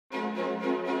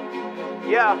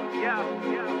Yeah.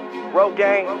 Rope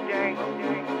gang.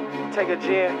 Take a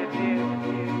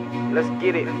gin. Let's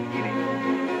get it.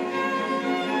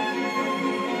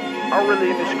 I'm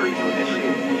really in the streets with this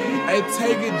shit. Hey,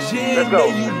 take a gin. Let's go.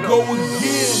 There you go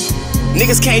again.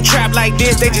 Niggas can't trap like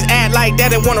this, they just act like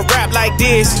that and wanna rap like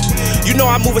this. You know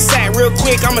I move a sack real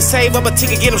quick, I'ma save up a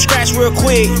ticket, get them scratched real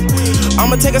quick.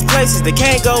 I'ma take us places they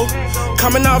can't go.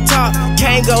 Coming off top,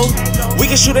 can't go. We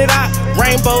can shoot it out,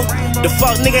 rainbow. The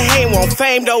fuck nigga hate want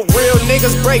fame though. Real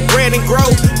niggas break bread and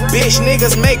grow. Bitch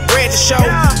niggas make bread to show.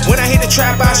 When I hit the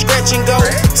trap, I stretch and go.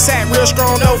 Sat real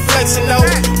strong, no flexing, no.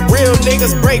 Real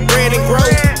niggas break bread and grow.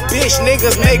 Bitch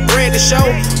niggas make bread to show.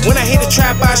 When I hit the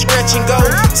trap, I stretch and go.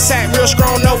 Sat real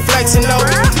strong, no flexing, no.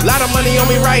 Lot of money on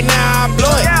me right now, I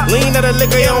blow it. Lean of the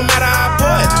liquor, it don't matter, I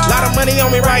pour it. Lot of money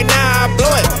on me right now, I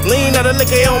blow it. Lean of the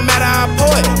liquor, it don't matter, I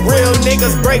pour it. Real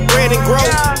niggas break bread and grow.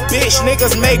 Bitch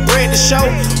niggas make bread to show.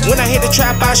 When I hit the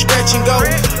trap, I stretch and go.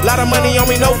 Lot of money on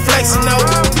me, no flexing, no.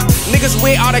 Niggas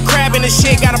with all the crab in the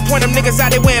shit. Gotta point them niggas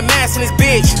out, they wearing masks in this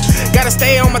bitch. Gotta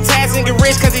stay on my task and get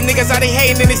rich, cause these niggas out they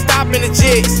hating and they stopping the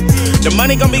jigs. The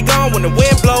money gon' be gone when the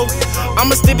wind blow.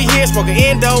 I'ma still be here smoking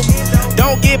endo.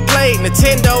 Don't get played,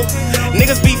 Nintendo.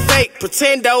 Niggas be fake,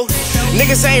 pretend though.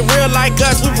 Niggas ain't real like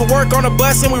us. We put work on the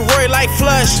bus and we roll like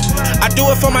flush. I do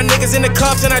it for my niggas in the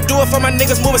cuffs and I do it for my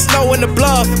niggas moving slow in the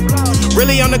bluff.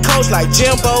 Really on the coast like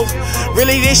Jimbo.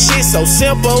 Really this shit so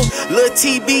simple. Lil'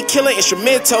 TB killer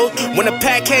instrumental. When the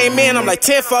pack came in, I'm like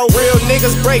tenfold. Real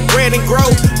niggas break bread and grow.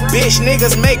 Bitch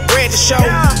niggas make bread to show.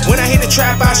 When I hit the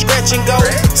trap, I stretch and go.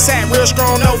 Sat real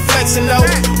strong, no flexing, no.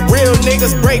 Real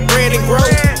niggas break bread and grow.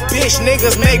 Bitch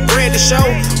niggas make bread to show.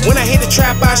 When I hit the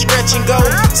trap, I stretch and go.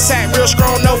 Sat real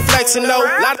strong, no flexing, no.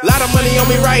 Lot of money on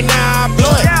me right now, I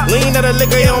blow it. Lean of the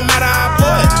liquor, it don't matter, I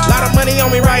pour it. Lot of money on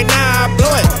me right now, I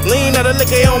blow it. Lean of the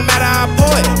liquor, it don't matter, I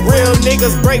pour it. Real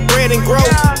niggas break bread and grow.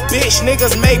 Bitch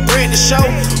niggas make bread to show.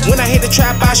 When I hit the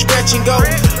trap, I stretch and go.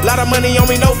 Lot of money on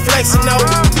me, no flexing, no.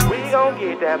 We gon'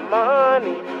 get that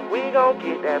money. We gon'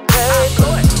 get that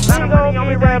paper. We gon'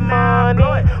 get that money.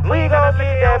 We gon'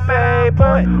 get that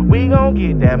paper. We gon'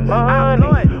 get that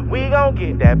money. We gon'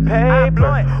 get that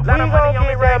paper. We gon'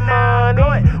 get that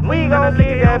money. We gon'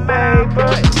 get that paper.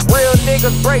 Real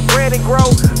niggas break bread and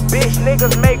grow. Bitch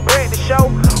niggas make bread to show.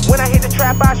 When I hit the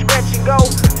trap, I stretch and go.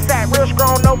 Sat real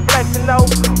strong, no flexing, no.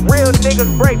 Real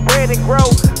niggas break bread and grow.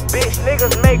 Bitch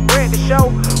niggas make bread to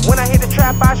show. When I hit the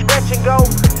trap, I stretch and go.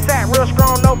 Sat real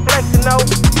strong, no flexing, no.